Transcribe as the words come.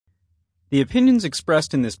The opinions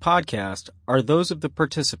expressed in this podcast are those of the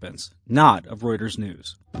participants, not of Reuters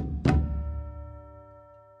News.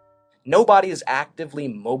 Nobody is actively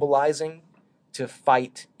mobilizing to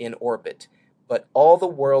fight in orbit, but all the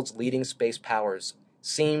world's leading space powers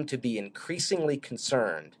seem to be increasingly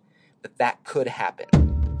concerned that that could happen.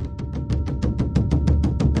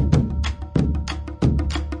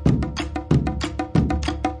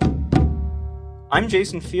 I'm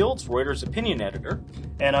Jason Fields, Reuters opinion editor.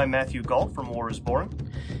 And I'm Matthew Galt from War is Boring.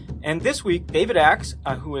 And this week, David Axe,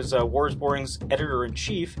 who is War is Boring's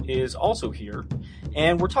editor-in-chief, is also here.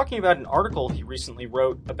 And we're talking about an article he recently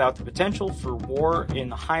wrote about the potential for war in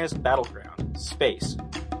the highest battleground, space.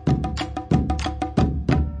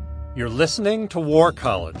 You're listening to War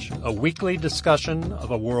College, a weekly discussion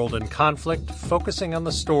of a world in conflict focusing on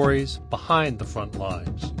the stories behind the front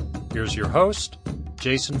lines. Here's your host,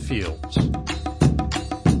 Jason Fields.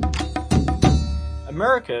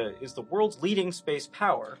 America is the world's leading space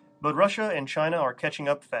power. But Russia and China are catching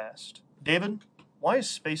up fast. David, why is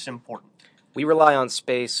space important? We rely on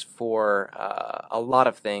space for a lot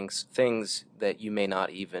of things that you may not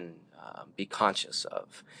even be conscious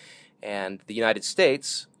of. And the United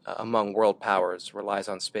States, among world powers, relies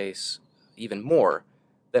on space even more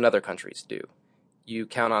than other countries do. You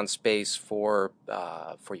count on space for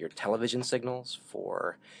your television signals,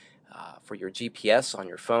 for your GPS on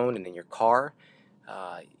your phone and in your car.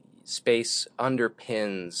 Space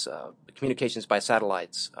underpins communications by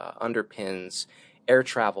satellites, underpins air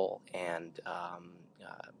travel and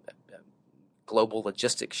global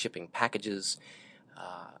logistics shipping packages.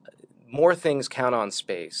 More things count on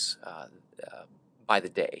space by the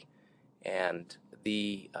day. And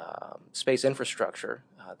the space infrastructure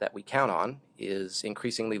that we count on is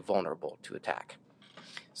increasingly vulnerable to attack.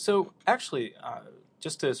 So actually,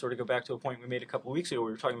 just to sort of go back to a point we made a couple of weeks ago,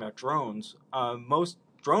 we were talking about drones. Most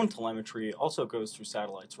drone telemetry also goes through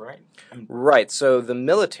satellites, right? Right. So the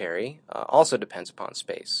military also depends upon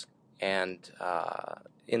space, and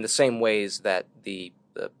in the same ways that the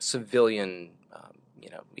civilian,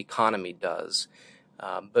 economy does,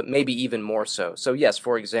 but maybe even more so. So yes,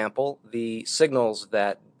 for example, the signals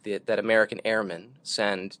that American airmen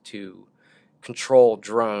send to control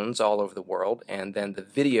drones all over the world, and then the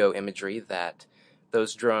video imagery that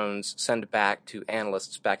those drones send back to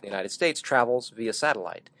analysts back in the United States travels via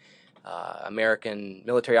satellite. American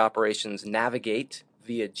military operations navigate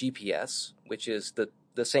via GPS, which is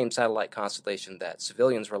the same satellite constellation that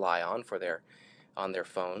civilians rely on on their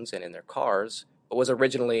phones and in their cars, but was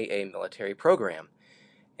originally a military program.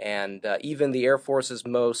 And even the Air Force's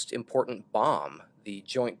most important bomb, the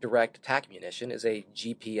Joint Direct Attack Munition, is a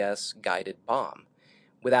GPS-guided bomb.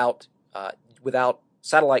 Without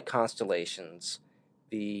satellite constellations,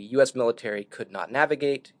 the U.S. military could not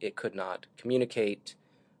navigate, it could not communicate,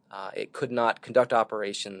 it could not conduct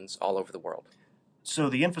operations all over the world. So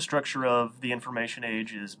the infrastructure of the information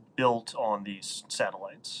age is built on these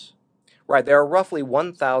satellites. Right, there are roughly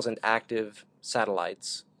 1,000 active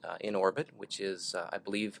satellites in orbit, which is, I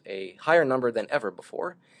believe, a higher number than ever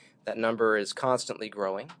before. That number is constantly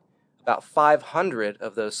growing. About 500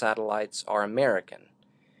 of those satellites are American.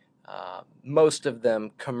 Most of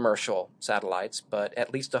them commercial satellites, but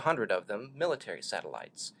at least 100 of them military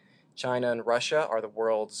satellites. China and Russia are the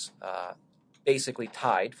world's, basically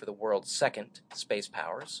tied for the world's second space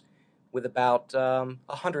powers, with about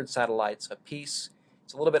 100 satellites apiece.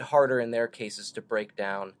 It's a little bit harder in their cases to break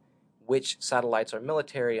down which satellites are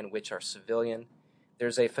military and which are civilian.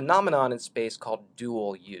 There's a phenomenon in space called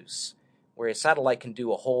dual use, where a satellite can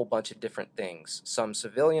do a whole bunch of different things. Some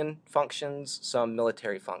civilian functions, some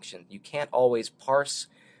military functions. You can't always parse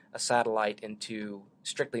a satellite into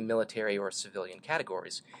strictly military or civilian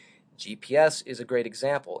categories. GPS is a great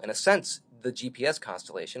example. In a sense, the GPS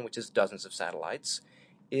constellation, which is dozens of satellites,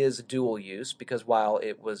 is dual use because while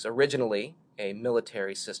it was originally a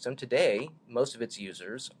military system, today most of its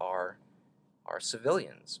users are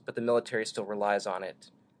civilians, but the military still relies on it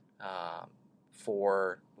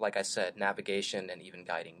for, like I said, navigation and even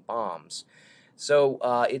guiding bombs. So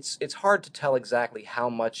it's hard to tell exactly how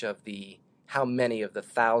many of the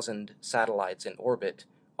 1,000 satellites in orbit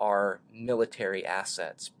are military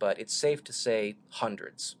assets, but it's safe to say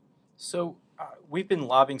hundreds. So we've been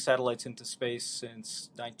lobbing satellites into space since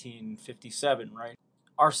 1957, right?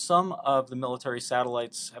 Are some of the military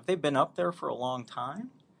satellites, have they been up there for a long time?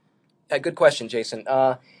 Good question, Jason.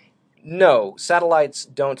 No, satellites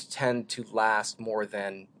don't tend to last more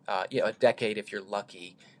than a decade if you're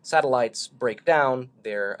lucky. Satellites break down,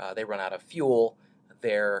 they run out of fuel,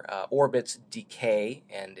 their orbits decay,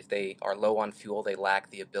 and if they are low on fuel, they lack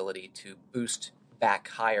the ability to boost back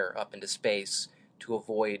higher up into space to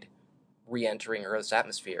avoid re-entering Earth's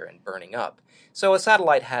atmosphere and burning up. So a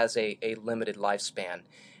satellite has a limited lifespan.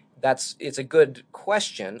 It's a good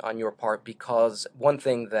question on your part, because one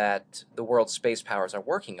thing that the world's space powers are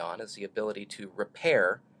working on is the ability to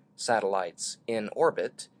repair satellites in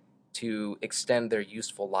orbit to extend their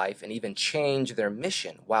useful life and even change their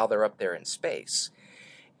mission while they're up there in space.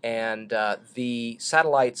 And the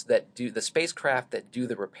spacecraft that do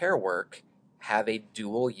the repair work have a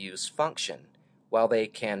dual-use function. While they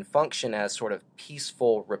can function as sort of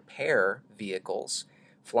peaceful repair vehicles,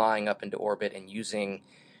 flying up into orbit and using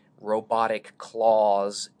robotic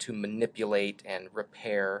claws to manipulate and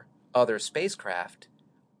repair other spacecraft,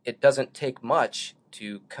 it doesn't take much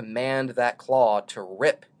to command that claw to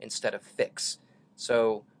rip instead of fix.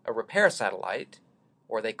 So a repair satellite,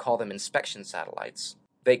 or they call them inspection satellites,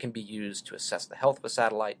 they can be used to assess the health of a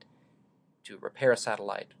satellite, to repair a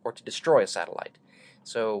satellite, or to destroy a satellite.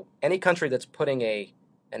 So any country that's putting an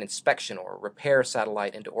inspection or repair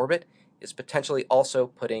satellite into orbit is potentially also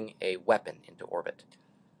putting a weapon into orbit.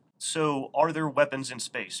 So, are there weapons in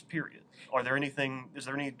space, period? Is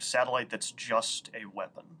there any satellite that's just a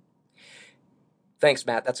weapon? Thanks,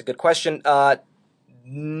 Matt. That's a good question.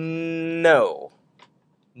 No,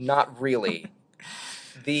 not really.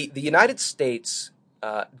 The United States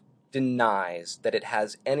denies that it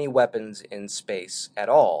has any weapons in space at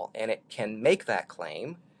all, and it can make that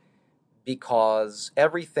claim because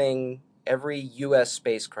every U.S.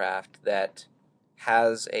 spacecraft that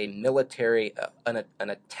has a military, an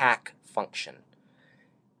attack function,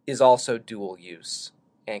 is also dual use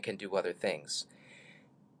and can do other things.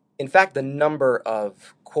 In fact, the number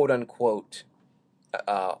of quote-unquote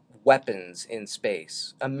weapons in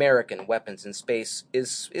space, American weapons in space,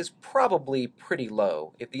 is probably pretty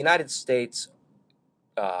low. If the United States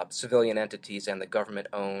civilian entities and the government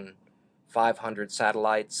own 500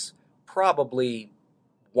 satellites, probably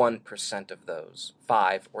 1% of those,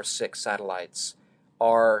 5 or 6 satellites,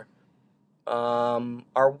 are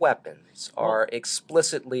weapons, are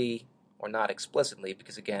explicitly, or not explicitly,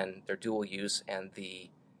 because again, they're dual use and the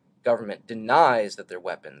government denies that they're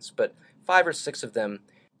weapons, but 5 or 6 of them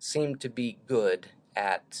seem to be good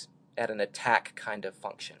at an attack kind of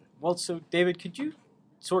function. Well, so David, could you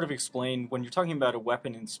sort of explain, when you're talking about a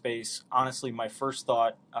weapon in space, honestly, my first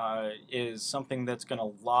thought is something that's going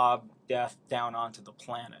to lob death down onto the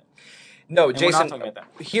planet. No, And Jason, we're not talking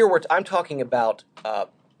about that. Here I'm talking about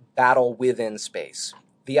battle within space.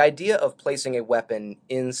 The idea of placing a weapon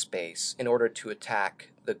in space in order to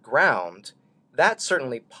attack the ground, that's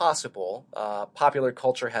certainly possible. Popular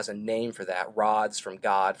culture has a name for that. Rods from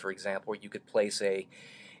God, for example, where you could place a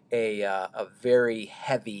very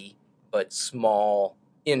heavy but small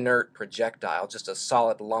inert projectile, just a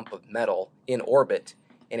solid lump of metal in orbit,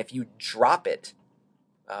 and if you drop it,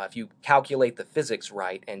 if you calculate the physics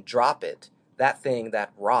right and drop it,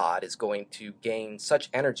 that rod is going to gain such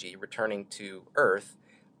energy returning to Earth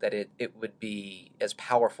that it would be as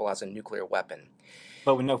powerful as a nuclear weapon.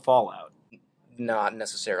 But with no fallout. Not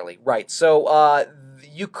necessarily. Right. So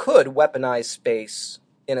you could weaponize space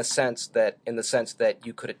in the sense that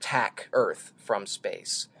you could attack Earth from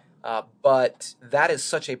space. But that is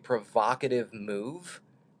such a provocative move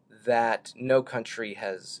that no country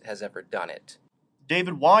has ever done it.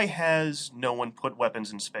 David, why has no one put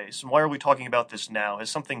weapons in space? And why are we talking about this now? Has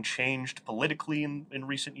something changed politically in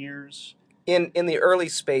recent years? In the early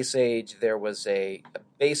space age, there was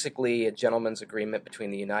basically a gentleman's agreement between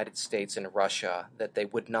the United States and Russia that they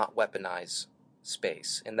would not weaponize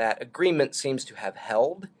space. And that agreement seems to have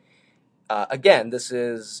held. Again, this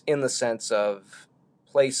is in the sense of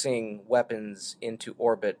placing weapons into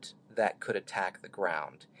orbit that could attack the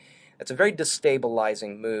ground. It's a very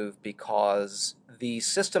destabilizing move because the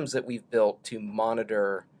systems that we've built to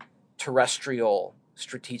monitor terrestrial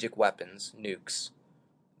strategic weapons, nukes,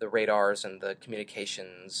 the radars and the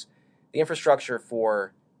communications, the infrastructure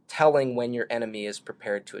for telling when your enemy is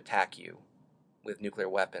prepared to attack you with nuclear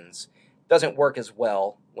weapons, doesn't work as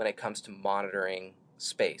well when it comes to monitoring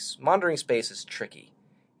space. Monitoring space is tricky,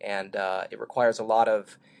 and it requires a lot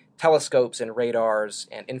of telescopes and radars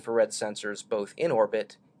and infrared sensors both in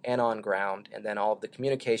orbit and on ground, and then all of the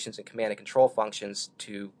communications and command and control functions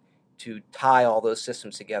to tie all those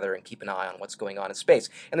systems together and keep an eye on what's going on in space.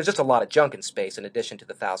 And there's just a lot of junk in space in addition to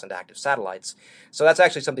the 1,000 active satellites. So that's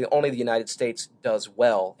actually something only the United States does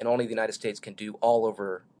well, and only the United States can do all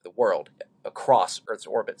over the world, across Earth's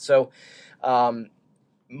orbit. So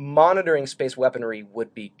monitoring space weaponry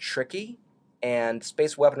would be tricky, and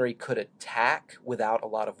space weaponry could attack without a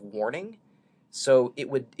lot of warning. So it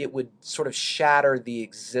would sort of shatter the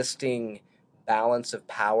existing balance of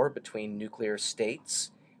power between nuclear states,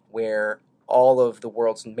 where all of the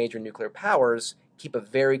world's major nuclear powers keep a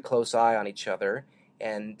very close eye on each other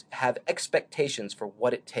and have expectations for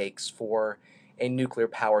what it takes for a nuclear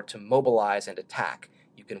power to mobilize and attack.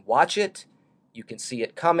 You can watch it, you can see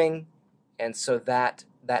it coming, and so that's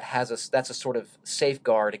a sort of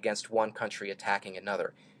safeguard against one country attacking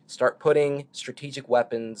another. Start putting strategic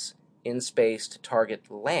weapons in space to target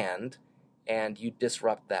land, and you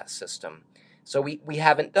disrupt that system. So we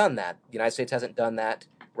haven't done that. The United States hasn't done that.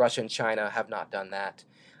 Russia and China have not done that.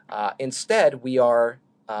 Instead, we are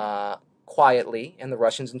quietly, and the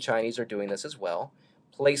Russians and Chinese are doing this as well,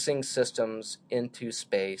 placing systems into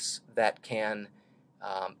space that can,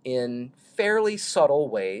 in fairly subtle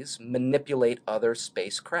ways, manipulate other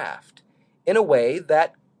spacecraft in a way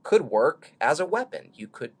that could work as a weapon. You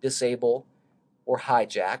could disable or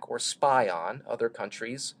hijack or spy on other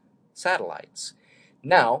countries' satellites.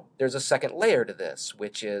 Now, there's a second layer to this,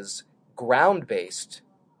 which is ground-based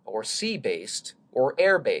or sea-based or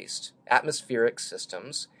air-based atmospheric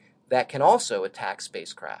systems that can also attack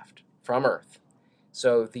spacecraft from Earth.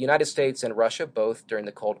 So the United States and Russia, both during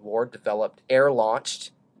the Cold War, developed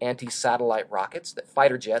air-launched anti-satellite rockets that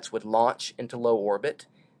fighter jets would launch into low orbit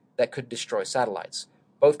that could destroy satellites.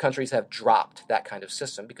 Both countries have dropped that kind of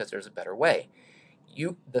system because there's a better way.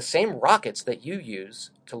 The same rockets that you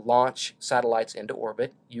use to launch satellites into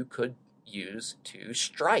orbit, you could use to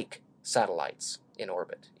strike satellites in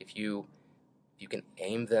orbit if you can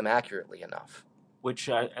aim them accurately enough. Which,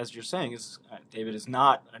 as you're saying, David, is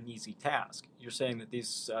not an easy task. You're saying that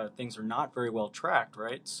these things are not very well tracked,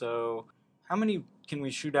 right? So how many can we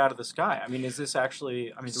shoot out of the sky? I mean, is this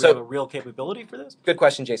actually, do we have a real capability for this? Good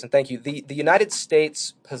question, Jason. Thank you. The United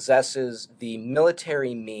States possesses the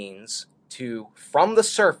military means to, from the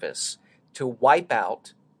surface, to wipe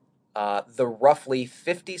out the roughly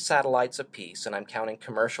 50 satellites apiece, and I'm counting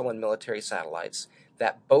commercial and military satellites,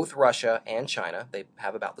 that both Russia and China, they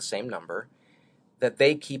have about the same number, that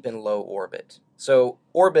they keep in low orbit. So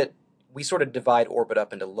orbit, we sort of divide orbit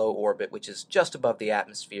up into low orbit, which is just above the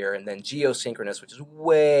atmosphere, and then geosynchronous, which is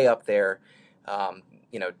way up there,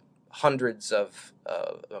 hundreds of,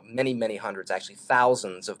 many hundreds, actually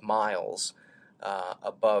thousands of miles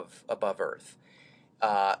above Earth.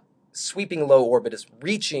 Sweeping low orbit is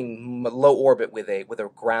reaching low orbit with a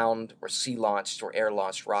ground or sea launched or air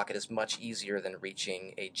launched rocket is much easier than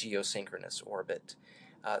reaching a geosynchronous orbit.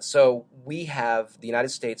 So the United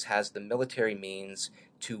States has the military means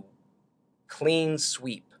to clean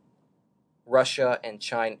sweep Russia's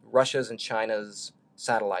and China's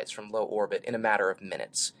satellites from low orbit in a matter of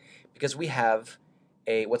minutes, because we have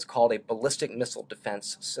what's called a ballistic missile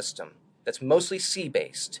defense system that's mostly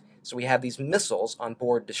sea-based. So we have these missiles on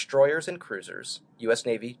board destroyers and cruisers, U.S.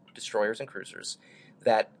 Navy destroyers and cruisers,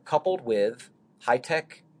 that, coupled with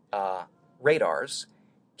high-tech radars,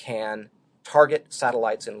 can target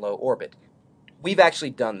satellites in low orbit. We've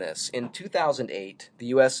actually done this. In 2008,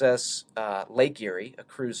 the USS Lake Erie, a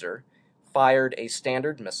cruiser, fired a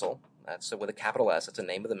Standard missile, that's with a capital S, that's the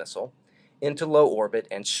name of the missile, into low orbit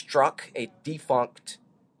and struck a defunct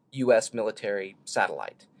U.S. military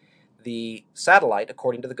satellite. The satellite,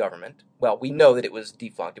 according to the government, well, we know that it was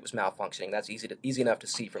defunct, it was malfunctioning, that's easy enough to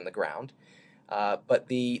see from the ground, but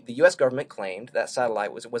the U.S. government claimed that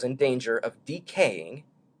satellite was in danger of decaying,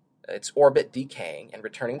 its orbit decaying and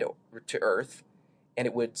returning to Earth, and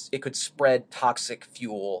it could spread toxic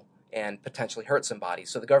fuel and potentially hurt somebody.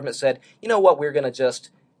 So the government said, you know what, we're going to just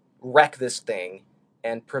wreck this thing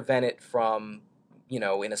and prevent it from,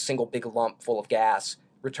 in a single big lump full of gas,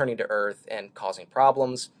 returning to Earth and causing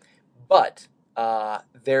problems. But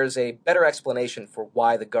there's a better explanation for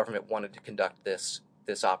why the government wanted to conduct this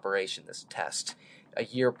operation, this test. A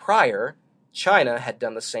year prior, China had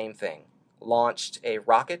done the same thing, launched a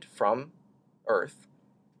rocket from Earth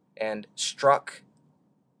and struck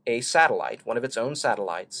a satellite, one of its own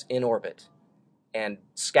satellites, in orbit, and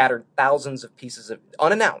scattered thousands of pieces of,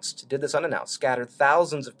 scattered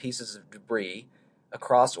thousands of pieces of debris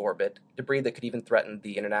across orbit, debris that could even threaten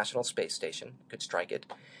the International Space Station, could strike it,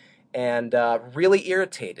 and really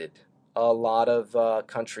irritated a lot of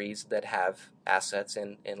countries that have assets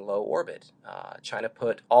in low orbit. China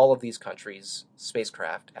put all of these countries'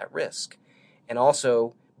 spacecraft at risk, and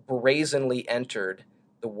also brazenly entered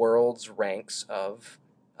the world's ranks of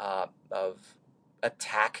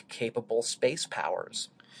attack-capable space powers.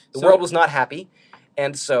 The world was not happy,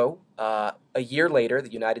 and so a year later,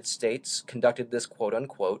 the United States conducted this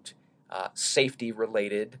quote-unquote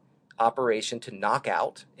safety-related operation to knock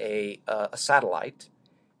out a satellite,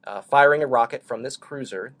 firing a rocket from this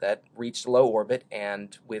cruiser that reached low orbit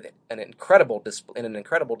and with an incredible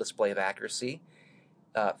display of accuracy,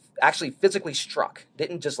 actually physically struck,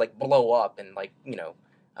 didn't just like blow up and like,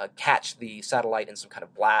 catch the satellite in some kind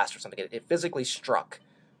of blast or something. It physically struck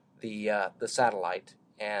the satellite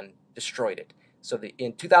and destroyed it. So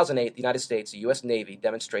in 2008, the United States, the U.S. Navy,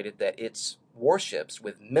 demonstrated that its warships,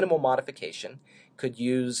 with minimal modification, could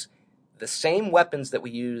use the same weapons that we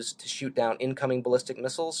use to shoot down incoming ballistic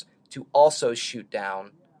missiles to also shoot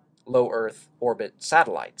down low Earth orbit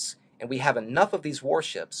satellites. And we have enough of these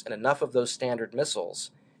warships and enough of those standard missiles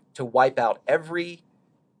to wipe out every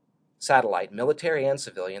satellite, military and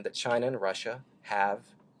civilian, that China and Russia have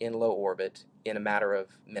in low orbit in a matter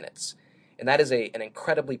of minutes. And that is an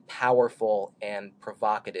incredibly powerful and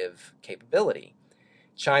provocative capability.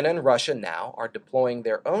 China and Russia now are deploying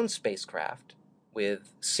their own spacecraft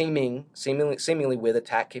with seemingly with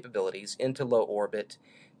attack capabilities into low orbit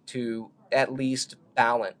to at least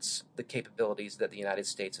balance the capabilities that the United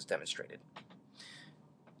States has demonstrated.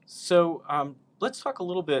 So let's talk a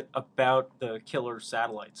little bit about the killer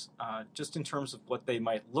satellites, just in terms of what they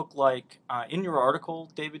might look like. In your article,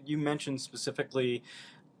 David, you mentioned specifically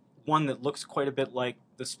one that looks quite a bit like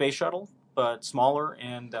the space shuttle, but smaller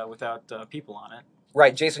and without people on it.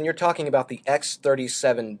 Right, Jason, you're talking about the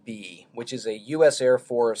X-37B, which is a U.S. Air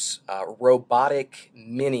Force robotic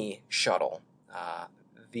mini shuttle.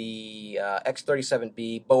 The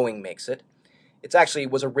X-37B, Boeing makes it. It actually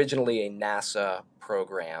was originally a NASA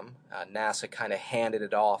program. NASA kind of handed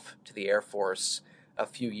it off to the Air Force a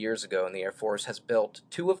few years ago, and the Air Force has built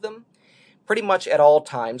two of them. Pretty much at all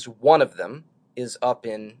times, one of them is up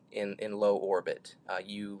in low orbit.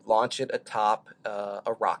 You launch it atop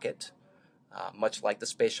a rocket, much like the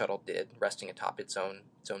space shuttle did, resting atop its own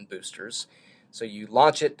boosters. So you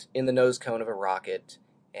launch it in the nose cone of a rocket,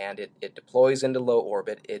 and it deploys into low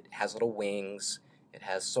orbit. It has little wings. It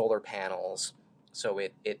has solar panels. So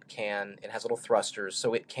it has little thrusters,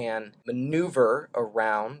 so it can maneuver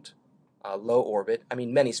around low orbit. I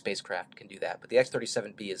mean, many spacecraft can do that, but the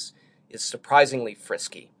X-37B is surprisingly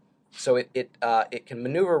frisky. So it can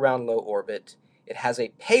maneuver around low orbit. It has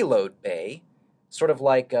a payload bay, sort of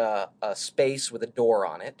like a space with a door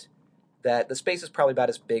on it. That the space is probably about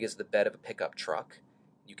as big as the bed of a pickup truck.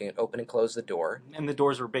 You can open and close the door. And the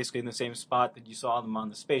doors are basically in the same spot that you saw them on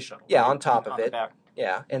the space shuttle. Yeah, right? on top of the it. back.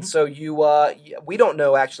 Yeah, and so we don't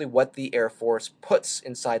know actually what the Air Force puts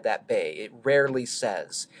inside that bay. It rarely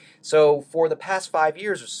says. So for the past 5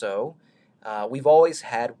 years or so, we've always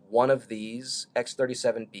had one of these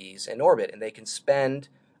X-37Bs in orbit, and they can spend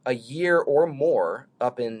a year or more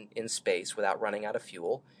up in space without running out of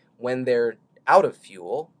fuel. When they're out of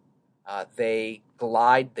fuel, they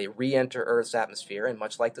glide, they re-enter Earth's atmosphere, and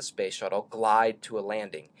much like the space shuttle, glide to a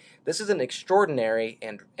landing. This is an extraordinary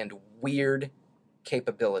and weird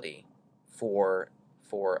capability for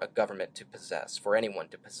a government to possess, for anyone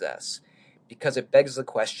to possess, because it begs the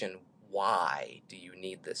question, why do you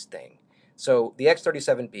need this thing? So the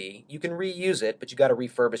X-37B, you can reuse it, but you got to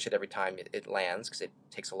refurbish it every time it lands, because it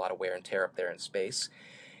takes a lot of wear and tear up there in space.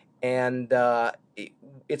 And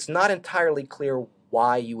it's not entirely clear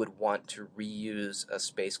why you would want to reuse a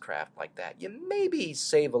spacecraft like that. You maybe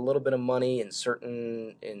save a little bit of money in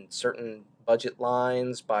certain budget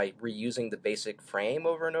lines by reusing the basic frame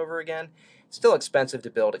over and over again. It's still expensive to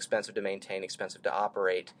build, expensive to maintain, expensive to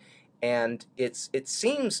operate, and it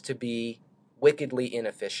seems to be wickedly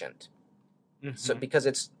inefficient. Mm-hmm. So because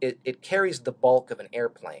it carries the bulk of an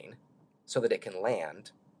airplane so that it can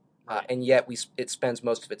land, right. And yet it spends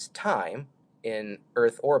most of its time in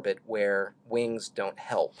Earth orbit where wings don't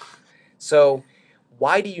help. So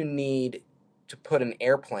why do you need to put an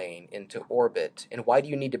airplane into orbit, and why do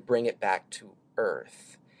you need to bring it back to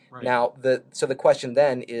Earth? Right. Now, the question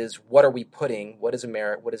then is, what are we putting? What is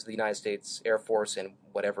the United States Air Force and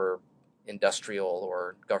whatever industrial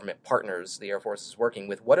or government partners the Air Force is working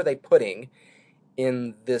with? What are they putting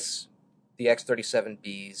in the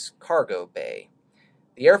X-37B's cargo bay?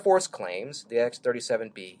 The Air Force claims the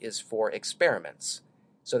X-37B is for experiments,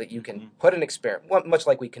 so that you can put an experiment, much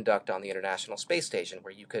like we conduct on the International Space Station,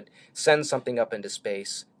 where you could send something up into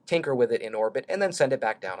space, tinker with it in orbit, and then send it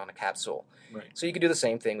back down on a capsule. Right. So you could do the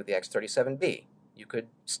same thing with the X-37B. You could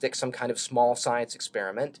stick some kind of small science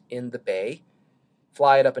experiment in the bay,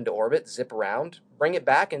 fly it up into orbit, zip around, bring it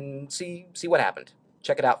back, and see what happened.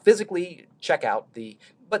 Check it out. Physically check out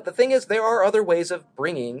But the thing is, there are other ways of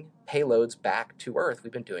bringing payloads back to Earth.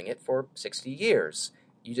 We've been doing it for 60 years.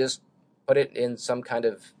 You just put it in some kind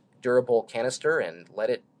of durable canister and let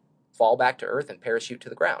it fall back to Earth and parachute to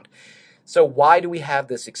the ground. So why do we have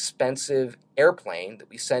this expensive airplane that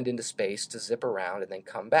we send into space to zip around and then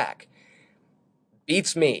come back?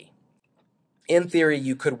 Beats me. In theory,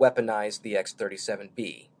 you could weaponize the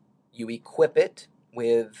X-37B. You equip it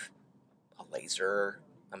with a laser,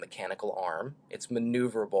 a mechanical arm. It's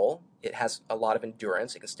maneuverable. It has a lot of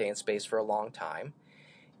endurance. It can stay in space for a long time.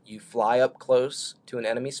 You fly up close to an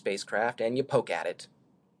enemy spacecraft and you poke at it.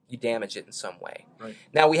 You damage it in some way. Right.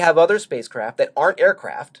 Now, we have other spacecraft that aren't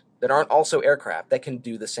aircraft, that aren't also aircraft, that can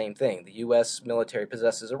do the same thing. The U.S. military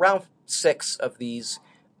possesses around 6 of these,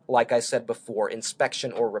 like I said before,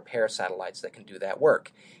 inspection or repair satellites that can do that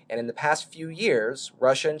work. And in the past few years,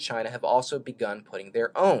 Russia and China have also begun putting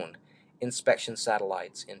their own inspection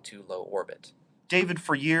satellites into low orbit. David,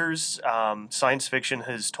 for years, science fiction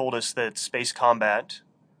has told us that space combat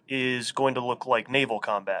is going to look like naval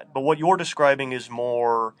combat. But what you're describing is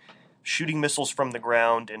more shooting missiles from the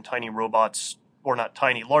ground and tiny robots, or not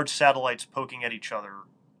tiny, large satellites poking at each other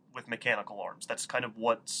with mechanical arms. That's kind of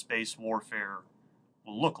what space warfare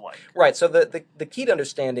will look like. Right, so the key to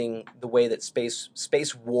understanding the way that space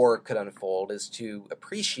war could unfold is to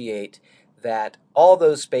appreciate that all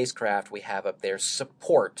those spacecraft we have up there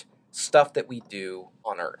support stuff that we do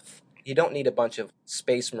on Earth. You don't need a bunch of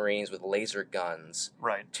space marines with laser guns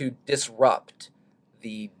to disrupt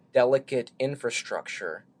the delicate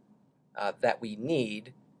infrastructure that we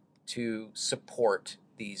need to support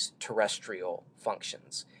these terrestrial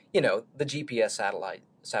functions. You know, the GPS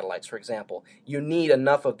satellites, for example, you need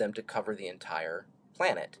enough of them to cover the entire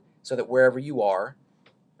planet so that wherever you are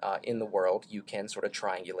in the world, you can sort of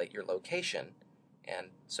triangulate your location. And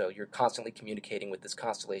so you're constantly communicating with this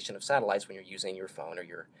constellation of satellites when you're using your phone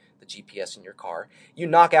or the GPS in your car. You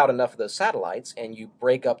knock out enough of those satellites and you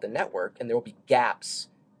break up the network, and there will be gaps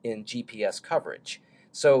in GPS coverage.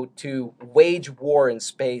 So to wage war in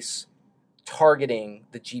space targeting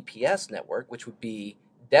the GPS network, which would be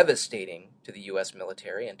devastating to the U.S.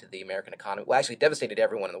 military and to the American economy, well, actually devastated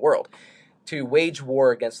everyone in the world, to wage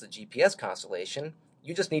war against the GPS constellation,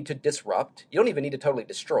 you just need to disrupt. You don't even need to totally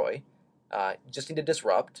destroy. You just need to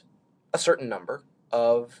disrupt a certain number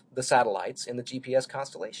of the satellites in the GPS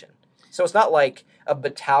constellation. So it's not like a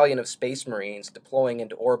battalion of space marines deploying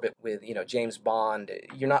into orbit with, James Bond.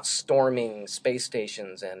 You're not storming space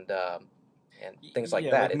stations and things like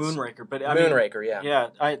that. Like Moonraker. But Moonraker, yeah.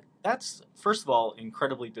 Yeah, that's, first of all,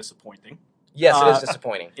 incredibly disappointing. Yes, it is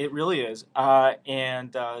disappointing. It really is.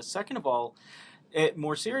 And second of all,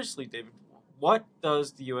 more seriously, David, what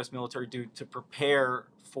does the U.S. military do to prepare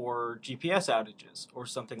for GPS outages or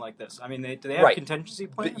something like this? I mean, do they have contingency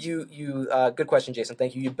plans? Good question, Jason.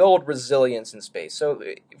 Thank you. You build resilience in space. So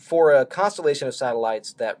for a constellation of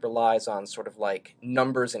satellites that relies on sort of like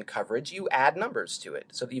numbers and coverage, you add numbers to it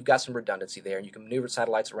so that you've got some redundancy there, and you can maneuver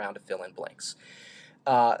satellites around to fill in blanks.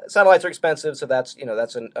 Satellites are expensive, so that's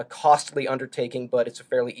a costly undertaking, but it's a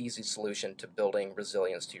fairly easy solution to building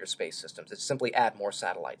resilience to your space systems. It's simply add more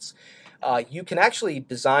satellites. You can actually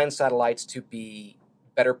design satellites to be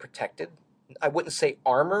better protected. I wouldn't say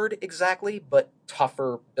armored exactly, but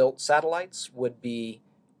tougher built satellites would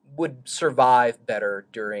survive better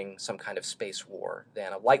during some kind of space war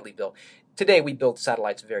than a lightly built. Today we build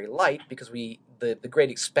satellites very light because the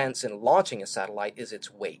great expense in launching a satellite is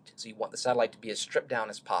its weight. So you want the satellite to be as stripped down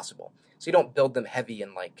as possible. So you don't build them heavy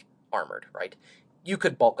and like armored, right? You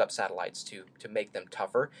could bulk up satellites to make them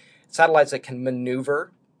tougher. Satellites that can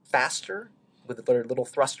maneuver faster with their little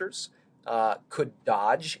thrusters could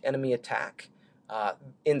dodge enemy attack.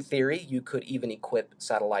 In theory, you could even equip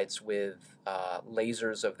satellites with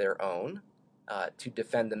lasers of their own to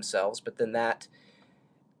defend themselves, but then that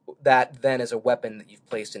then is a weapon that you've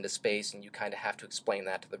placed into space, and you kind of have to explain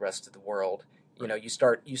that to the rest of the world. You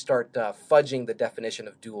start fudging the definition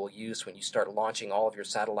of dual use when you start launching all of your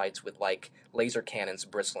satellites with like laser cannons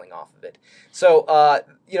bristling off of it. So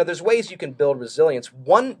there's ways you can build resilience.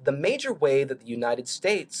 The major way that the United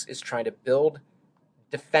States is trying to build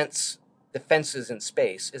defenses in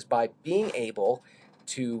space is by being able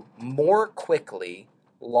to more quickly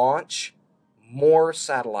launch more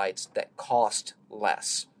satellites that cost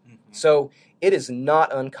less. Mm-hmm. So it is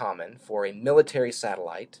not uncommon for a military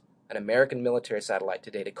satellite, an American military satellite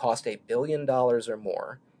today, to cost $1 billion or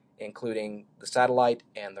more, including the satellite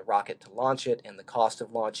and the rocket to launch it and the cost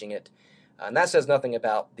of launching it. And that says nothing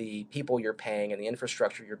about the people you're paying and the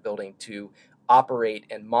infrastructure you're building to operate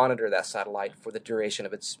and monitor that satellite for the duration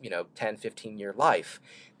of its 10, 15-year life.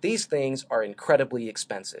 These things are incredibly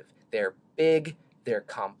expensive. They're big, they're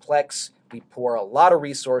complex. We pour a lot of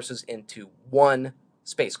resources into one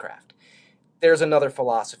spacecraft. There's another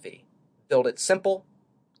philosophy. Build it simple,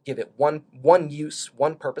 give it one use,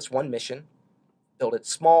 one purpose, one mission. Build it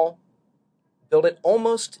small, build it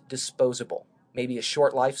almost disposable, maybe a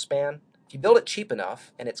short lifespan. If you build it cheap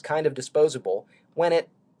enough and it's kind of disposable, when it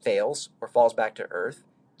fails or falls back to Earth,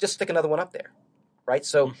 just stick another one up there. right?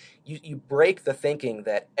 So you break the thinking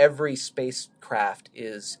that every spacecraft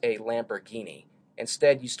is a Lamborghini.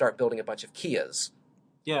 Instead, you start building a bunch of Kias.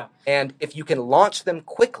 Yeah. And if you can launch them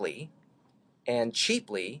quickly and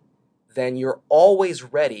cheaply, then you're always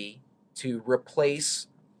ready to replace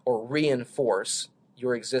or reinforce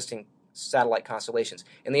your existing satellite constellations.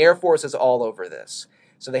 And the Air Force is all over this.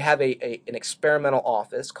 So they have an experimental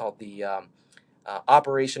office called the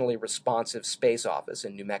Operationally Responsive Space Office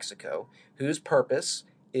in New Mexico, whose purpose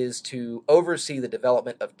is to oversee the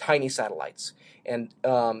development of tiny satellites. And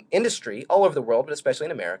industry all over the world, but especially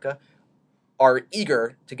in America, are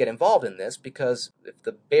eager to get involved in this because if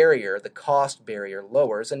the cost barrier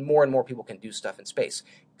lowers and more people can do stuff in space.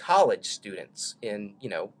 College students in,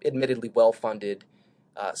 admittedly well-funded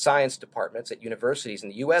science departments at universities in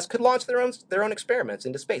the U.S. could launch their own experiments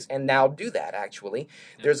into space, and now do that, actually.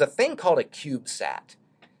 Yeah. There's a thing called a CubeSat.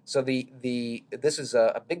 So this is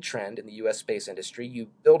a big trend in the U.S. space industry. You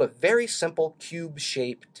build a very simple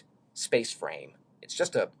cube-shaped space frame. It's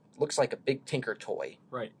just looks like a big Tinker toy.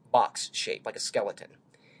 Right. Box shape, like a skeleton.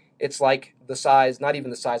 It's like the size, not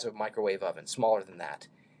even the size of a microwave oven, smaller than that.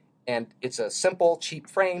 And it's a simple, cheap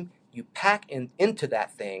frame. You pack into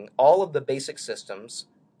that thing all of the basic systems.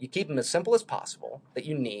 You keep them as simple as possible that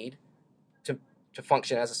you need to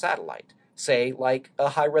function as a satellite. Say, like a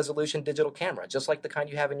high-resolution digital camera, just like the kind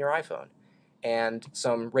you have in your iPhone, and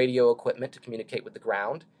some radio equipment to communicate with the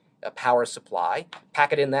ground, a power supply.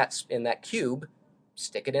 Pack it in that cube,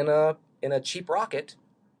 stick it in a cheap rocket,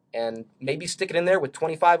 and maybe stick it in there with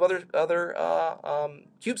 25 other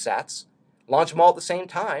CubeSats, launch them all at the same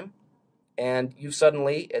time, and you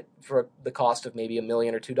suddenly, for the cost of maybe $1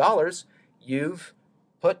 million or $2 million, you've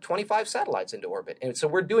put 25 satellites into orbit. And so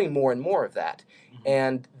we're doing more and more of that. Mm-hmm.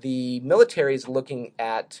 And the military is looking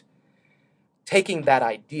at taking that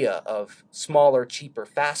idea of smaller, cheaper,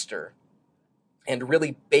 faster, and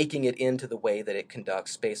really baking it into the way that it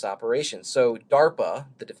conducts space operations. So DARPA,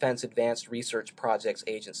 the Defense Advanced Research Projects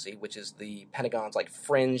Agency, which is the Pentagon's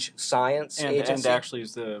fringe science agency. And actually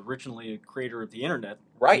is originally a creator of the internet,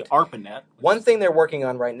 right? The ARPANET. One thing they're working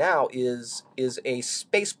on right now is a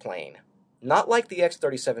space plane, not like the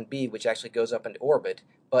X-37B, which actually goes up into orbit,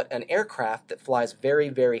 but an aircraft that flies very,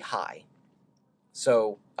 very high.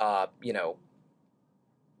 So,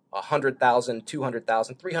 100,000,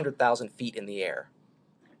 200,000, 300,000 feet in the air.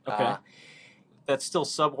 Okay. That's still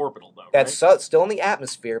suborbital, though, that's right? Still in the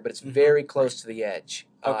atmosphere, but it's very close to the edge.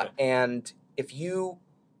 Okay. And if you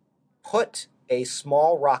put a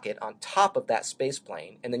small rocket on top of that space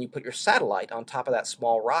plane, and then you put your satellite on top of that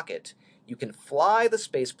small rocket, you can fly the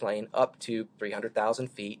space plane up to 300,000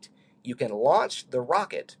 feet. You can launch the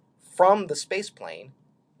rocket from the space plane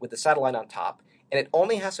with the satellite on top, and it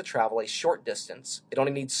only has to travel a short distance. It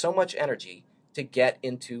only needs so much energy to get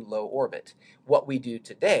into low orbit. What we do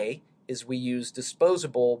today is we use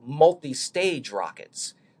disposable multi-stage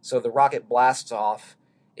rockets. So the rocket blasts off,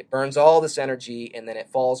 it burns all this energy, and then it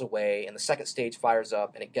falls away, and the second stage fires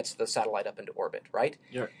up, and it gets the satellite up into orbit, right?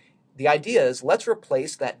 Yeah. The idea is, let's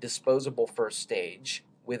replace that disposable first stage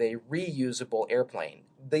with a reusable airplane.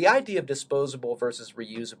 The idea of disposable versus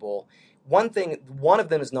reusable, one of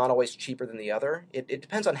them is not always cheaper than the other. It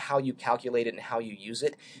depends on how you calculate it and how you use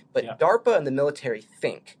it. But yeah. DARPA and the military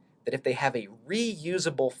think that if they have a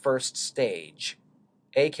reusable first stage,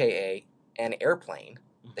 aka an airplane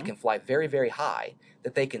that can fly very, very high,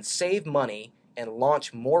 that they can save money and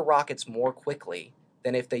launch more rockets more quickly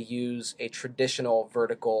than if they use a traditional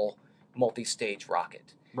vertical multi-stage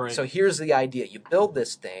rocket. Right. So here's the idea. You build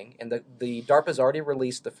this thing, and the DARPA has already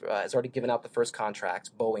has already given out the first contracts.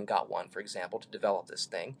 Boeing got one, for example, to develop this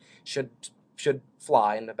thing. Should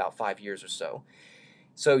fly in about 5 years or so.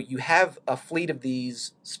 So you have a fleet of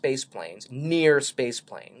these space planes, near space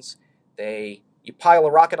planes. You pile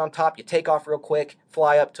a rocket on top, you take off real quick,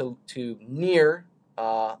 fly up to near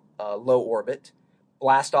low orbit,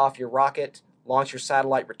 blast off your rocket, launch your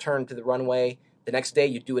satellite, return to the runway. The next day,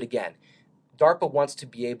 you do it again. DARPA wants to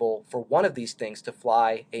be able, for one of these things, to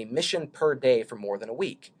fly a mission per day for more than a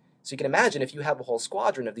week. So you can imagine if you have a whole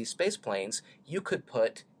squadron of these space planes, you could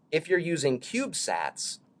put, if you're using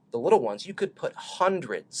CubeSats, the little ones, you could put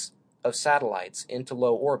hundreds of satellites into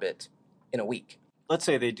low orbit in a week. Let's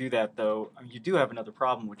say they do that, though. You do have another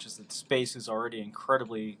problem, which is that space is already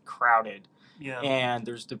incredibly crowded. Yeah. And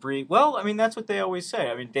there's debris. Well, I mean, that's what they always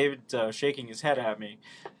say. I mean, David's shaking his head at me.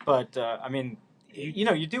 But, I mean,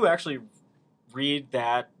 you do actually read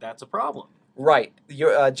that that's a problem. Right.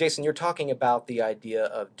 Jason, you're talking about the idea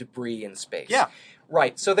of debris in space. Yeah.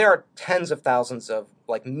 Right. So there are tens of thousands of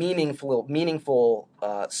meaningful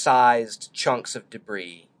sized chunks of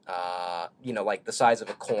debris, like the size of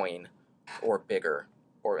a coin or bigger,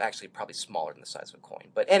 or actually probably smaller than the size of a coin.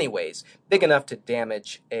 But anyways, big enough to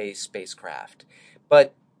damage a spacecraft.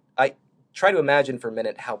 But I try to imagine for a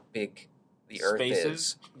minute how big the Earth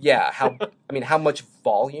is. Yeah, how much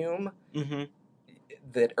volume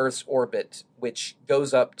that Earth's orbit, which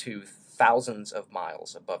goes up to thousands of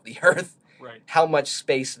miles above the Earth, right. How much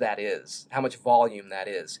space that is, how much volume that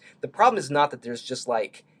is. The problem is not that there's just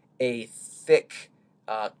like a thick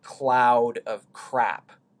cloud of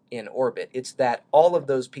crap in orbit. It's that all of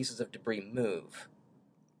those pieces of debris move.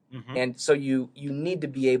 And so you need to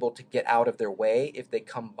be able to get out of their way if they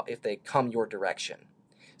come your direction.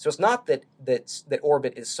 So it's not that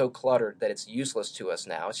orbit is so cluttered that it's useless to us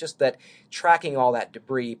now. It's just that tracking all that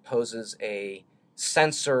debris poses a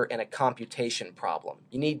sensor and a computation problem.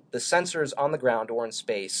 You need the sensors on the ground or in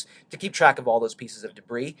space to keep track of all those pieces of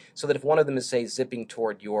debris so that if one of them is, say, zipping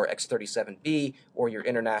toward your X-37B or your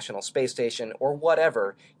International Space Station or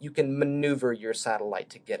whatever, you can maneuver your satellite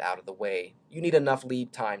to get out of the way. You need enough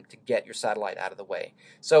lead time to get your satellite out of the way.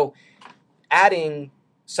 So adding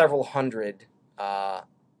several hundred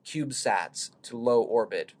CubeSats to low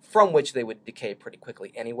orbit, from which they would decay pretty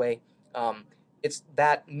quickly anyway, it's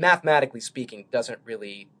that, mathematically speaking, doesn't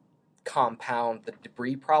really compound the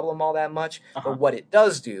debris problem all that much. But what it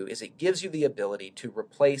does do is it gives you the ability to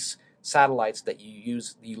replace satellites that you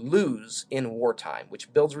lose in wartime,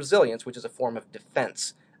 which builds resilience, which is a form of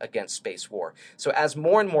defense against space war. So as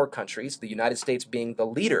more and more countries, the United States being the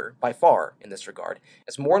leader by far in this regard,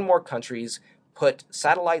 as more and more countries put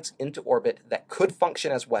satellites into orbit that could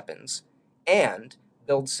function as weapons and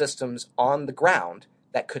build systems on the ground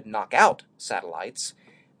that could knock out satellites,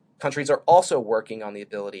 countries are also working on the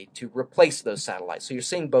ability to replace those satellites. So you're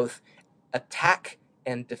seeing both attack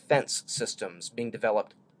and defense systems being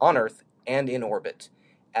developed on Earth and in orbit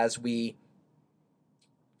as we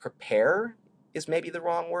prepare, is maybe the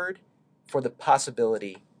wrong word, for the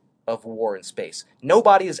possibility of war in space.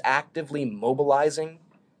 Nobody is actively mobilizing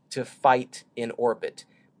to fight in orbit,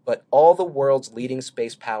 but all the world's leading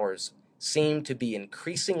space powers seem to be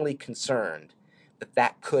increasingly concerned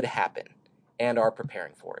that could happen and are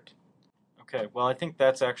preparing for it. Okay, well, I think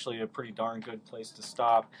that's actually a pretty darn good place to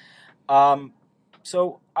stop.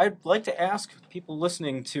 So I'd like to ask people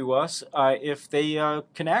listening to us if they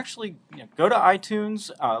can actually go to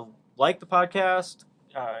iTunes, like the podcast.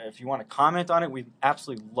 If you want to comment on it, we'd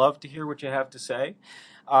absolutely love to hear what you have to say.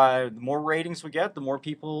 The more ratings we get, the more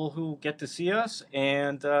people who get to see us,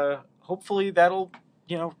 and hopefully that'll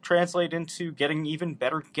translate into getting even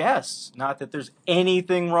better guests. Not that there's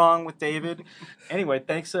anything wrong with David. Anyway,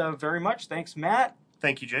 thanks very much. Thanks, Matt.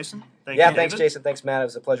 Thank you, Jason. Thanks, David. Jason. Thanks, Matt. It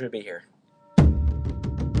was a pleasure to be here.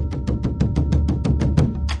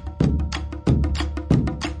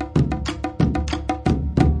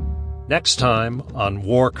 Next time on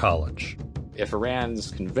War College. If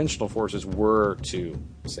Iran's conventional forces were to,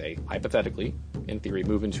 say, hypothetically, in theory,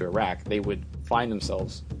 move into Iraq, they would find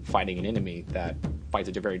themselves fighting an enemy that fights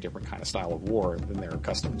a very different kind of style of war than they're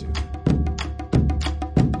accustomed to.